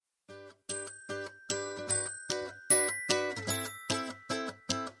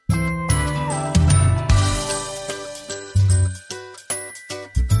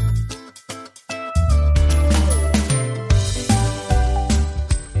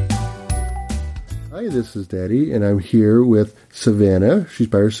Hi, this is Daddy, and I'm here with Savannah. She's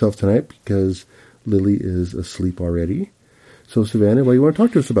by herself tonight because Lily is asleep already. So, Savannah, what do you want to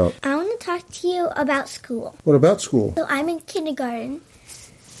talk to us about? I want to talk to you about school. What about school? So I'm in kindergarten,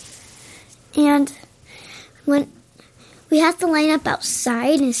 and when we have to line up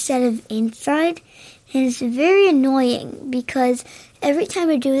outside instead of inside, and it's very annoying because every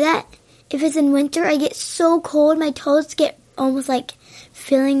time I do that, if it's in winter, I get so cold, my toes get almost like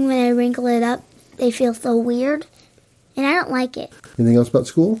feeling when I wrinkle it up. They feel so weird, and I don't like it. Anything else about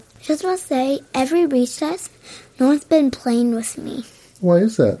school? I just want to say, every recess, no one's been playing with me. Why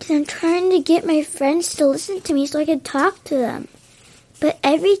is that? 'Cause I'm trying to get my friends to listen to me so I can talk to them. But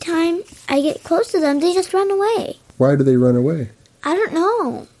every time I get close to them, they just run away. Why do they run away? I don't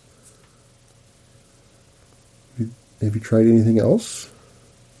know. Have you tried anything else?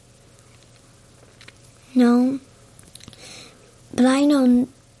 No. But I know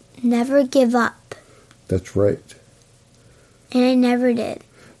never give up. That's right. And I never did.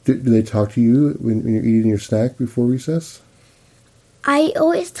 Do they talk to you when you're eating your snack before recess? I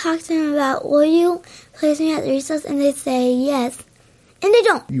always talk to them about, will you play with me at recess? And they say yes. And they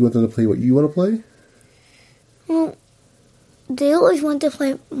don't. You want them to play what you want to play? Well, they always want to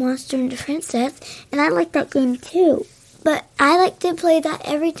play Monster and the Princess. And I like that game too. But I like to play that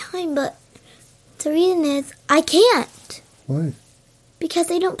every time. But the reason is I can't. Why? Because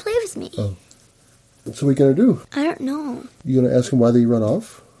they don't play with me. Oh. So what are you going to do? I don't know. You going to ask them why they run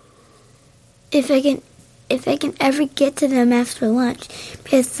off? If I can ever get to them after lunch,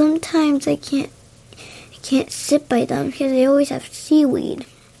 because sometimes I can't sit by them because they always have seaweed,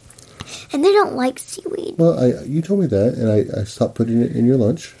 and they don't like seaweed. Well, you told me that, and I stopped putting it in your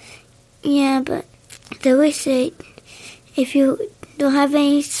lunch. Yeah, but they always say if you don't have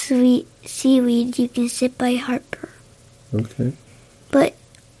any sweet seaweed, you can sit by Harper. Okay. But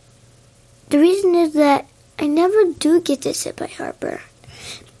the reason is that I never do get to sit by Harper.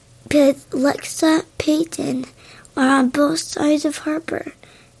 Because Lexa, Peyton are on both sides of Harper.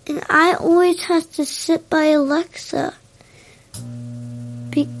 And I always have to sit by Alexa.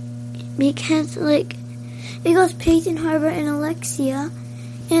 Because, it goes Peyton, Harper, and Alexia.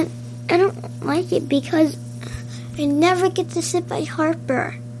 And I don't like it because I never get to sit by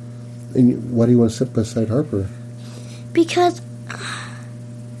Harper. And why do you want to sit beside Harper? Because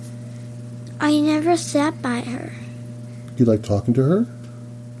I never sat by her. Do you like talking to her?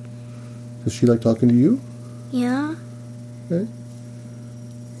 Does she like talking to you? Yeah. Okay.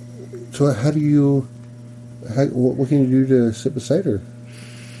 So what can you do to sit beside her?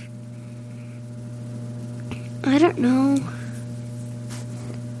 I don't know.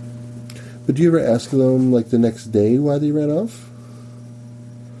 But do you ever ask them, the next day why they ran off?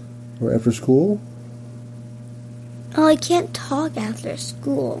 Or after school? Oh, I can't talk after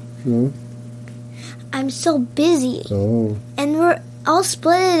school. No? I'm so busy. Oh. And we're all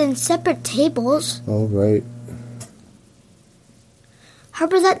split in separate tables. Oh, right.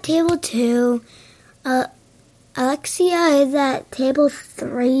 Harper's at table 2. Alexia is at table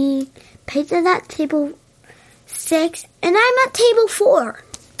 3. Peyton's at table 6. And I'm at table 4.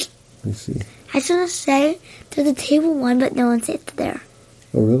 I see. I was going to say there's a table 1, but no one sits there.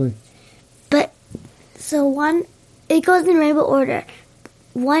 Oh, really? But, so 1, it goes in rainbow order.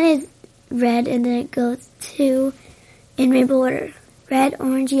 1 is red, and then it goes 2 in rainbow order. Red,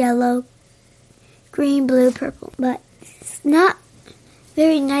 orange, yellow, green, blue, purple. But it's not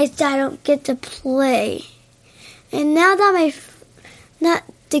very nice that I don't get to play. And now that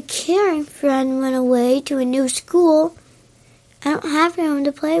the caring friend went away to a new school, I don't have anyone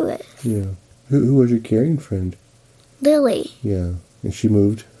to play with. Yeah. Who was your caring friend? Lily. Yeah. And she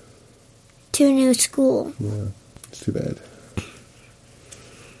moved? To a new school. Yeah. It's too bad.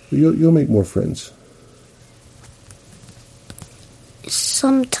 But you'll make more friends.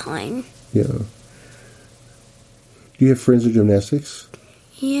 Sometime. Yeah. Do you have friends in gymnastics?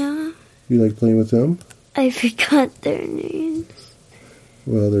 Yeah. You like playing with them? I forgot their names.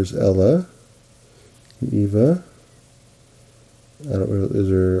 Well, there's Ella, Eva. I don't know. Is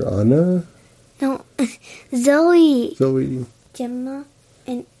there Anna? No, Zoe. Zoe. Gemma.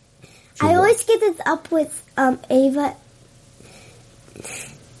 And Gemma. I always get this up with Ava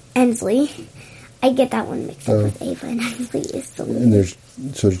Ensley. I get that one mixed up with Ava and Ensley. Is so weird. And there's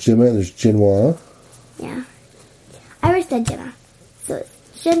Gemma and there's Genoa. Yeah. I already said Gemma. So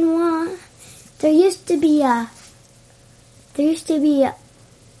it's Genoa. There used to be a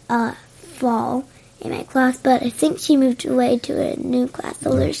fall in my class, but I think she moved away to a new class.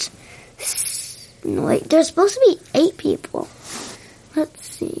 So there's supposed to be 8 people. Let's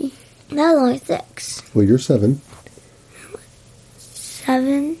see. Now only 6. Well, you're 7.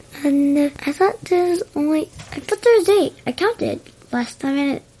 7. And I thought there was 8. I counted last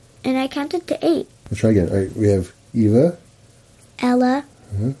time and I counted to 8. Let's try again. All right, we have Eva, Ella,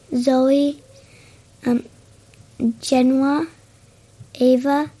 Zoe, Genoa,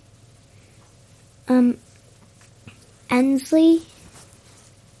 Ava, Ensley,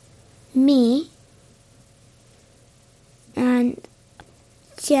 me, and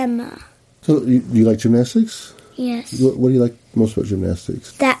Gemma. So, do you like gymnastics? Yes. What do you like most about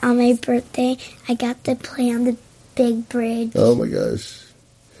gymnastics? That on my birthday, I got to play on the big bridge. Oh my gosh.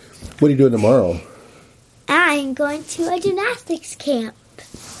 What are you doing tomorrow? I'm going to a gymnastics camp.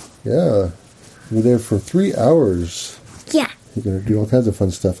 Yeah. You're there for 3 hours. Yeah. You're going to do all kinds of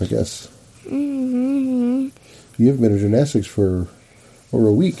fun stuff, I guess. Mm-hmm. You haven't been to gymnastics for over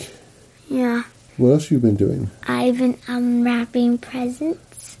a week. Yeah. What else have you been doing? I've been unwrapping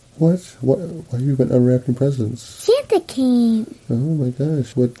presents. What? Why have you been unwrapping presents? Santa came. Oh my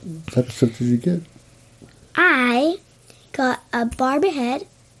gosh. What type of stuff did you get? I got a Barbie head.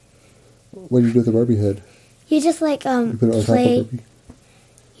 What do you do with the Barbie head? You just like You put it on play. top of Barbie?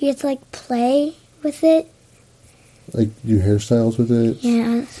 You just like play with it. Like do hairstyles with it?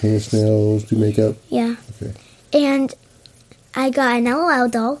 Yeah. Paint nails, do makeup? Yeah. Okay. And I got an LOL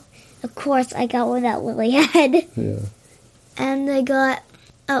doll. Of course, I got one that Lily had. Yeah. And I got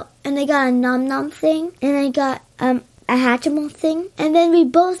a Nom Nom thing. And I got a Hatchimal thing. And then we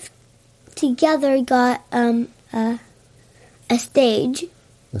both together got a stage.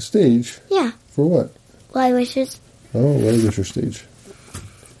 A stage? Yeah. For what? Well, wishes. Oh, what is your stage?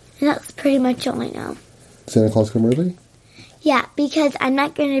 And that's pretty much all I know. Santa Claus come early? Yeah, because I'm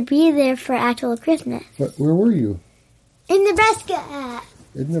not going to be there for actual Christmas. Where were you? In Nebraska.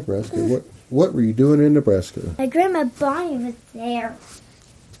 In Nebraska. What were you doing in Nebraska? My grandma Bonnie was there.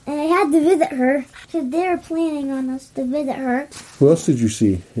 And I had to visit her because they were planning on us to visit her. Who else did you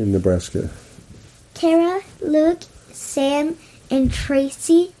see in Nebraska? Kara, Luke, Sam, and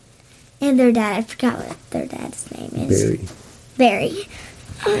Tracy. And their dad. I forgot what their dad's name is. Barry.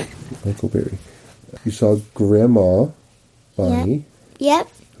 Uncle Barry. You saw Grandma Bonnie. Yep.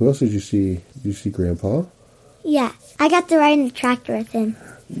 Who else did you see? Did you see Grandpa? Yeah. I got to ride in the tractor with him.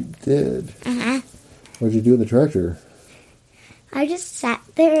 You did. Uh-huh. What did you do in the tractor? I just sat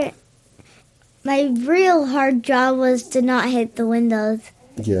there. My real hard job was to not hit the windows.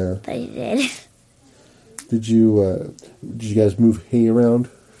 Yeah. But I did. Did you guys move hay around?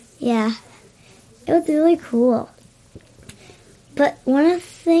 Yeah. It was really cool. But one of the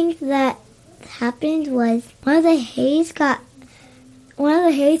things that happened was one of the hays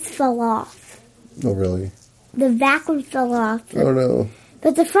fell off. Oh, really? The back one fell off. Oh, no.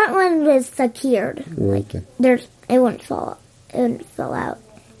 But the front one was secured. Okay. It wouldn't fall. It wouldn't fall out.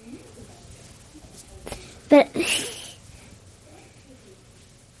 But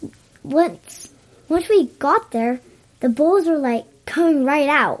once we got there, the bulls were like coming right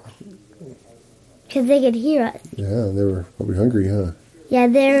out because they could hear us. Yeah, they were probably hungry, huh? Yeah,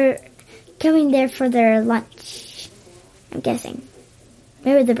 they're coming there for their lunch. I'm guessing.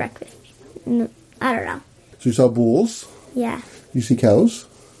 Maybe the breakfast. I don't know. So you saw bulls? Yeah. You see cows?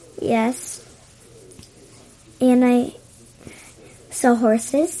 Yes. And I saw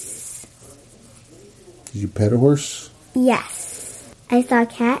horses. Did you pet a horse? Yes. I saw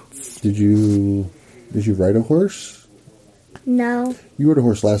cats. Did you ride a horse? No. You rode a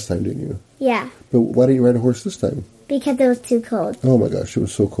horse last time, didn't you? Yeah. But why didn't you ride a horse this time? Because it was too cold. Oh my gosh, it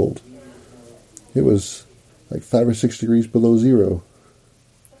was so cold. It was like 5 or 6 degrees below zero.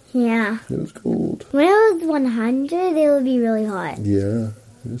 Yeah. It was cold. When it was 100, it would be really hot. Yeah,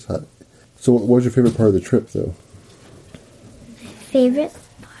 it was hot. So what was your favorite part of the trip, though? Favorite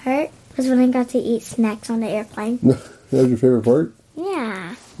part was when I got to eat snacks on the airplane. That was your favorite part?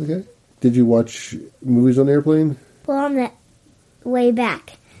 Yeah. Okay. Did you watch movies on the airplane? Well, on the way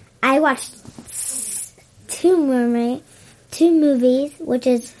back, I watched two movies, which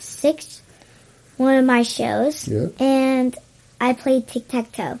is 6, one of my shows. Yeah. And I played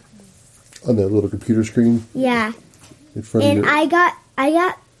tic-tac-toe. On that little computer screen? Yeah. In front And of you? I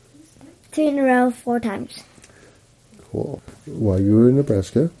got 3 in a row 4 times. Cool. While you were in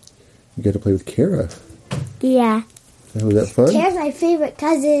Nebraska, you got to play with Kara. Yeah. And was that fun? Kara's my favorite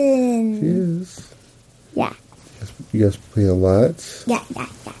cousin. She is. Yeah. You guys play a lot. Yeah.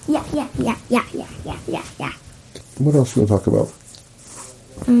 What else you want to talk about?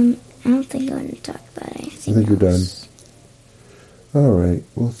 I don't think I want to talk about anything. I think you're done. else. All right.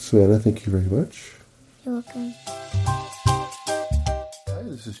 Well, Savannah, thank you very much. You're welcome. Hi,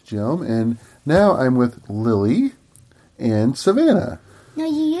 this is Jim, and now I'm with Lily and Savannah. No,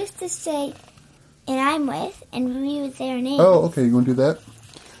 you used to say, and I'm with, and we would say our names. Oh, okay. You want to do that?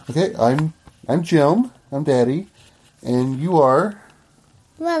 Okay, I'm Jim. I'm Daddy. And you are?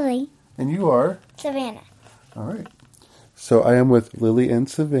 Lily. And you are? Savannah. All right. So I am with Lily and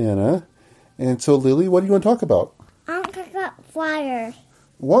Savannah. And so, Lily, what do you want to talk about? I want to talk about water.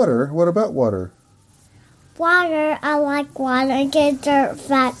 Water? What about water? Water, I like water. Kids are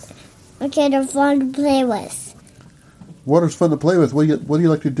fun. Kids are fun to play with. Water's fun to play with. What do you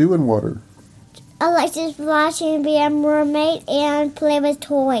like to do in water? I like to splash and be a mermaid and play with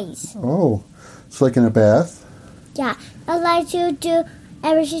toys. Oh, it's like in a bath? Yeah, I like to do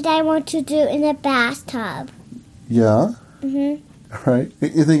everything I want to do in the bathtub. Yeah? Mhm. All right.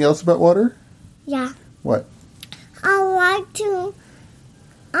 Anything else about water? Yeah. What? I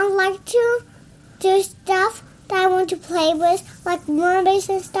like to do stuff that I want to play with, like mermaids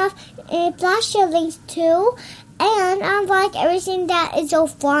and stuff, and splash things too. And I like everything that is so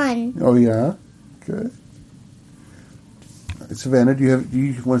fun. Oh, yeah? Good. Savannah, do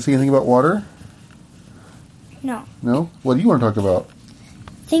you want to say anything about water? No. No? What do you want to talk about?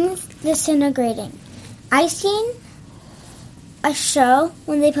 Things disintegrating. I seen a show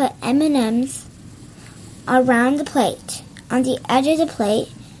when they put M&Ms around the plate, on the edge of the plate,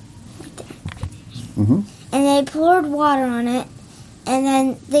 Mm-hmm. and they poured water on it, and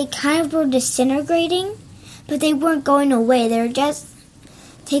then they kind of were disintegrating, but they weren't going away. They were just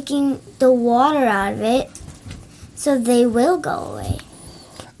taking the water out of it, so they will go away.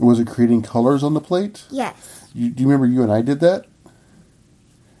 Was it creating colors on the plate? Yes. Do you remember you and I did that?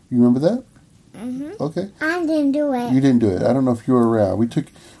 You remember that? Mhm. Okay. I didn't do it. You didn't do it. I don't know if you were around. We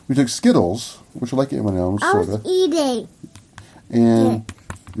took Skittles, which are like M&Ms, I sort was of, eating. and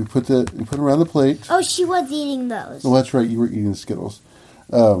we put them around the plate. Oh, she was eating those. Oh, that's right. You were eating the Skittles.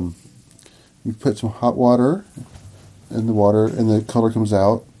 You put some hot water in the water, and the color comes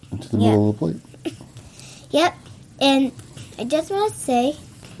out into the middle of the plate. Yep. And I just want to say,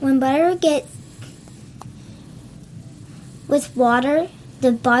 when butter gets with water,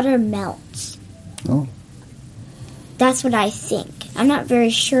 the butter melts. Oh. That's what I think. I'm not very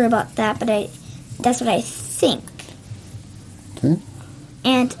sure about that, but that's what I think. Okay.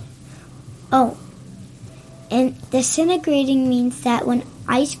 And disintegrating means that when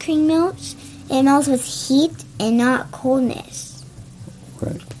ice cream melts, it melts with heat and not coldness.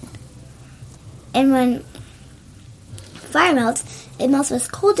 Right. And when fire melts, it melts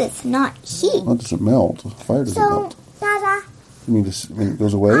with coldness, not heat. Well, it doesn't melt. Fire doesn't melt. Dada, You mean it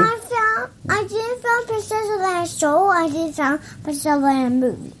goes away? I didn't film Priscilla in a show. I didn't film Priscilla in a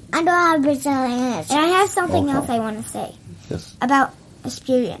movie. I don't have Priscilla in a show. And I have something else I want to say. Yes. About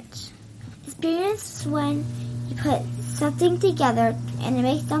experience. Experience is when you put something together and it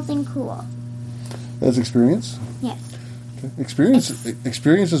makes something cool. That's experience? Yes. Okay.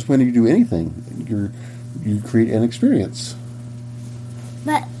 Experience is when you do anything. You create an experience.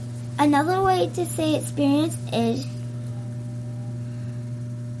 But another way to say experience is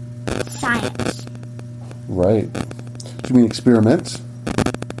science. Right. Do you mean experiments?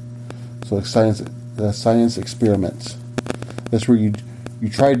 So science experiments. That's where you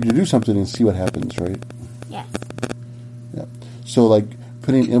try to do something and see what happens, right? Yes. Yeah. So like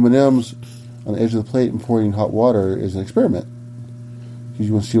putting M&Ms on the edge of the plate and pouring hot water is an experiment. Because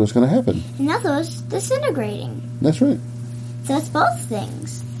you want to see what's going to happen. And others disintegrating. That's right. So it's both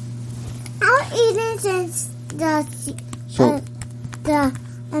things. I'm eating since the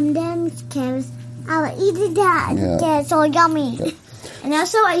M&M's cans. I'll eat it that. Yeah. They're so yummy. Yeah. And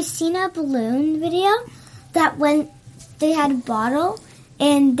also I seen a balloon video that when they had a bottle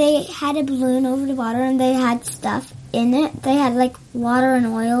and they had a balloon over the bottle and they had stuff in it. They had like water and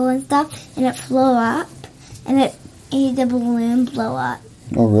oil and stuff and it flew up and it made the balloon blow up.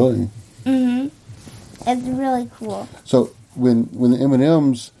 Oh, really? Mm-hmm. It's really cool. So when the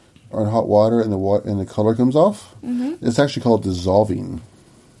M&Ms are in hot water and the color comes off, it's actually called dissolving.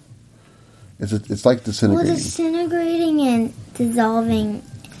 It's like disintegrating. Well, disintegrating and dissolving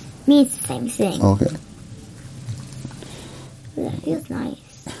means the same thing. Okay. That feels nice.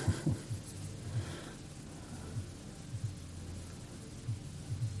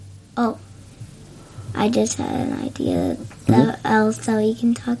 Oh, I just had an idea else that we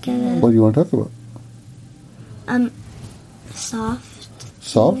can talk about. What do you want to talk about? Soft.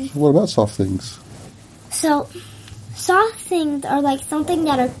 Soft? What about soft things? So, soft things are like something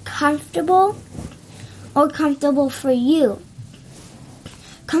that are comfortable or comfortable for you.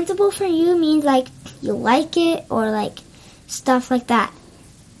 Comfortable for you means like you like it or like stuff like that.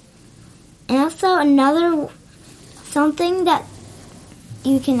 And also something that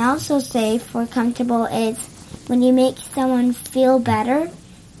you can also say for comfortable is when you make someone feel better,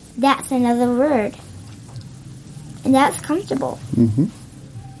 that's another word. And that's comfortable. Mm-hmm.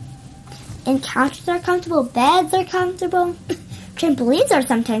 And couches are comfortable. Beds are comfortable. Trampolines are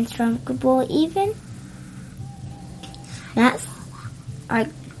sometimes comfortable even. Mats are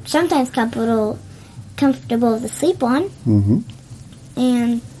sometimes comfortable to sleep on. Mm-hmm.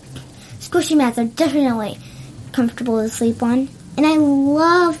 And squishy mats are definitely comfortable to sleep on. And I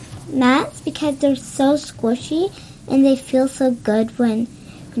love mats because they're so squishy and they feel so good when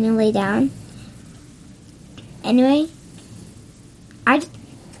you lay down. Anyway, I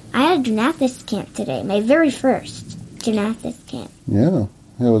had a gymnastics camp today, my very first gymnastics camp. Yeah.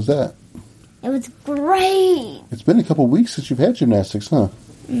 How was that? It was great. It's been a couple weeks since you've had gymnastics, huh?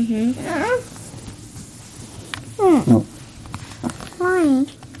 Mm-hmm. No. Why?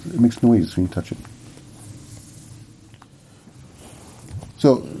 It makes noise when you touch it.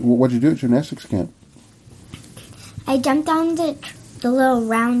 So, what'd you do at gymnastics camp? I jumped on the little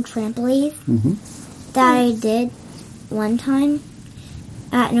round trampoline Mm-hmm. that I did one time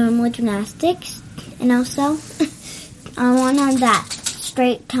at normal gymnastics, and also I went on that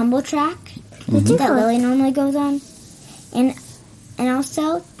straight tumble track that Lily normally goes on, and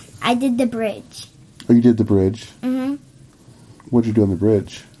also I did the bridge. Oh, you did the bridge. Mm-hmm. What'd you do on the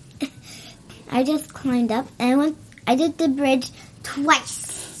bridge? I just climbed up and I did the bridge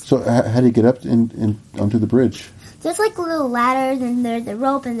twice. So, how do you get up onto the bridge? There's like little ladders, and there's a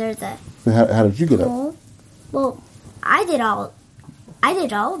rope, and there's a How did you get up? pole. Well, I did all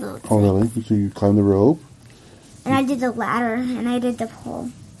those. Oh, really? So you climbed the rope? And I did the ladder, and I did the pole.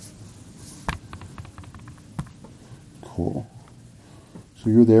 Cool. So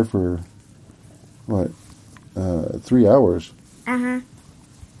you were there for, what, 3 hours? Uh-huh.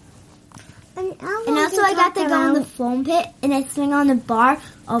 And also I got to go in the foam pit, and I swing on the bar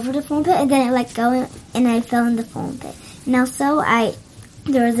over the foam pit, and then I let go, and I fell in the foam pit. And also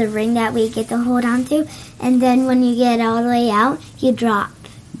there was a ring that we get to hold on to, and then when you get all the way out, you drop.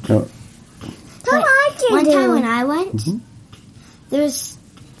 Oh. One time when I went, Mm-hmm. there was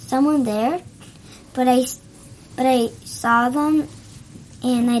someone there, but I saw them,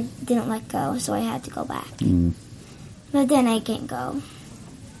 and I didn't let go, so I had to go back. Mm. But then I can't go.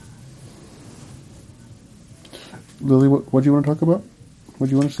 Lily, what do you want to talk about? What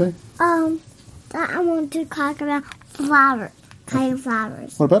do you want to say? I want to talk about flowers. Cutting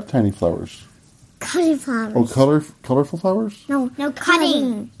flowers. What about tiny flowers? Cutting flowers. Oh, colorful flowers? No,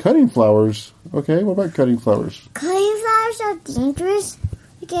 cutting. Cutting flowers. Okay, what about cutting flowers? Cutting flowers are dangerous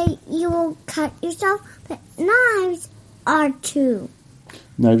because you will cut yourself, but knives are too.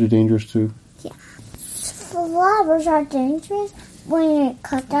 Knives are dangerous too. Yeah. Flowers are dangerous when you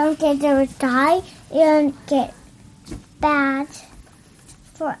cut them, because they will die and get bad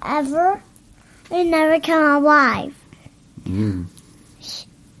forever and never come alive. Mm.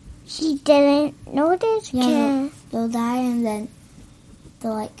 She didn't know this. Yeah, they'll die and then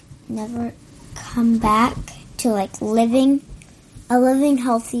they'll never come back to a living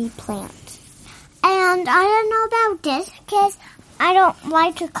healthy plant. And I don't know about this because I don't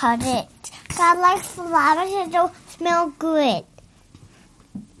like to cut it. I like flowers that don't smell good.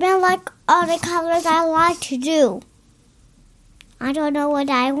 Smell like all the colors I like to do. I don't know what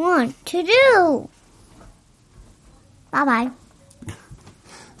I want to do. Bye-bye.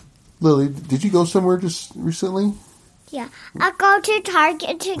 Lily, did you go somewhere just recently? Yeah. I go to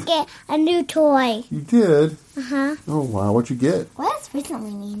Target to get a new toy. You did? Uh-huh. Oh, wow. What'd you get? What does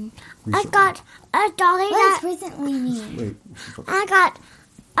recently mean? Recently. I got a dolly What does recently mean? Wait. I got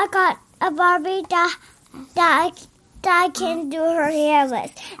a Barbie that I can do her hair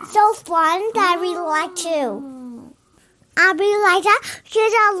with. So fun that I really like to. I really like that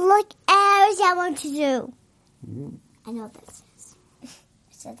because I look everything I want to do. I know what this is.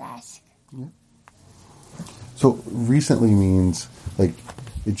 It's a desk. So recently means it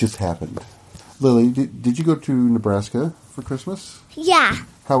just happened. Lily, did you go to Nebraska for Christmas? Yeah.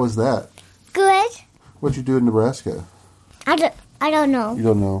 How was that? Good. What'd you do in Nebraska? I don't know. You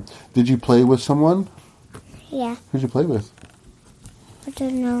don't know. Did you play with someone? Yeah. Who'd you play with? I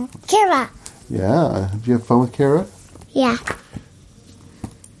don't know. Kara. Yeah. Did you have fun with Kara? Yeah.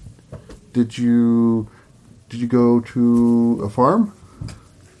 Did you go to a farm?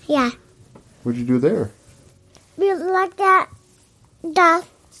 Yeah. What'd you do there? We like that.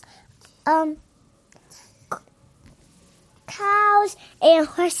 Cows and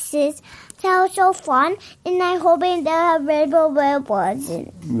horses. That was so fun, and I'm hoping they'll have rainbow ribbons.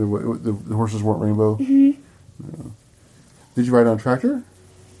 The horses weren't rainbow? Mm-hmm. Yeah. Did you ride on a tractor?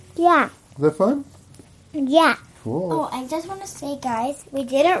 Yeah. Was that fun? Yeah. Cool. Oh, I just want to say, guys, we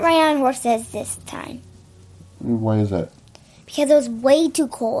didn't ride on horses this time Why is that? because it was way too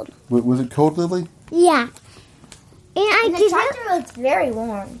cold. Was it cold, Lily? Yeah. And And the tractor looks very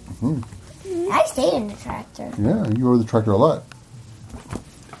warm. Mm-hmm. I stayed in the tractor. Yeah, you rode the tractor a lot.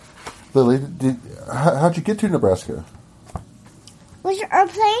 Lily, how'd you get to Nebraska? Was your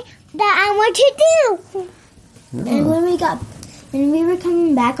airplane that I want to do? Yeah. And when we were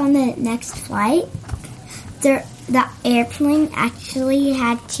coming back on the next flight, the airplane actually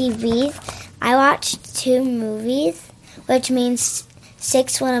had TVs. I watched 2 movies, which means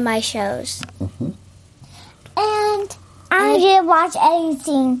 6 one of my shows. Mhm. And I didn't watch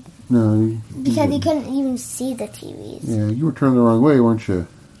anything. No, Because you couldn't even see the TVs. yeah, you were turning the wrong way, weren't you?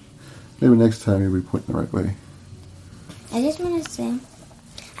 Maybe next time you'll be pointing the right way. I just want to say,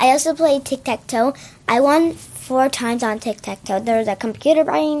 I also played tic-tac-toe. I won 4 times on tic-tac-toe. There was a computer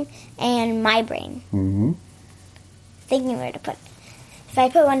brain and my brain. Mm-hmm. Thinking where to put it. If I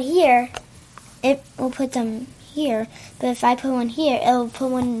put one here, it will put them here. But if I put one here, it will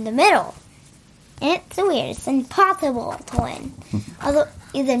put one in the middle. And it's weird. It's impossible to win. Although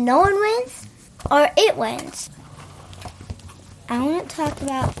either no one wins or it wins. I want to talk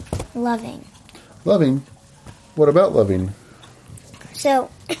about loving. Loving? What about loving? So,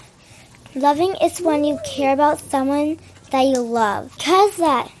 loving is when you care about someone that you love. Because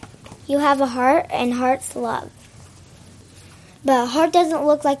that, you have a heart and hearts love. But a heart doesn't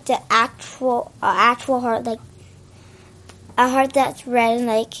look like the actual heart, like a heart that's red and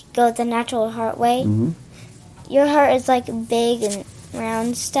like goes the natural heart way. Mm-hmm. Your heart is like big and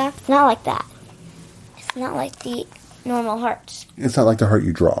round stuff. Not like that. It's not like the normal hearts. It's not like the heart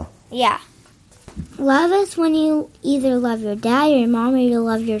you draw. Yeah. Love is when you either love your dad or your mom, or you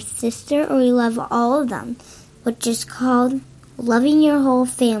love your sister, or you love all of them, which is called loving your whole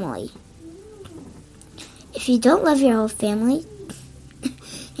family. If you don't love your whole family, and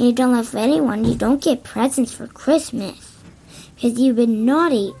you don't love anyone, you don't get presents for Christmas, because you've been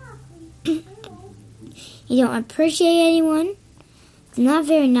naughty. You don't appreciate anyone. It's not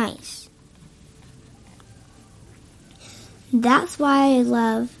very nice. That's why I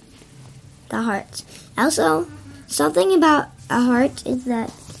love the heart. Also, something about a heart is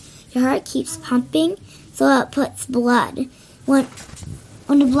that your heart keeps pumping, so it puts blood. When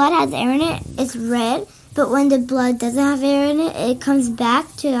the blood has air in it, it's red, but when the blood doesn't have air in it, it comes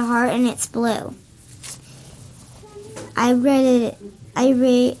back to the heart and it's blue. I read it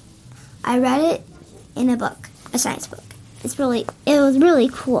in a book, a science book. It was really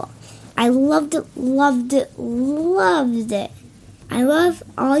cool. I loved it. I love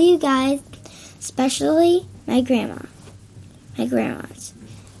all you guys, especially my grandmas.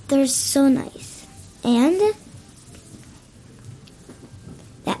 They're so nice. And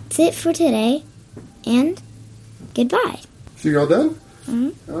that's it for today. And goodbye. So you're all done?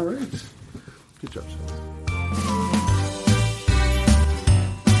 Mm-hmm. All right. Good job, Sally.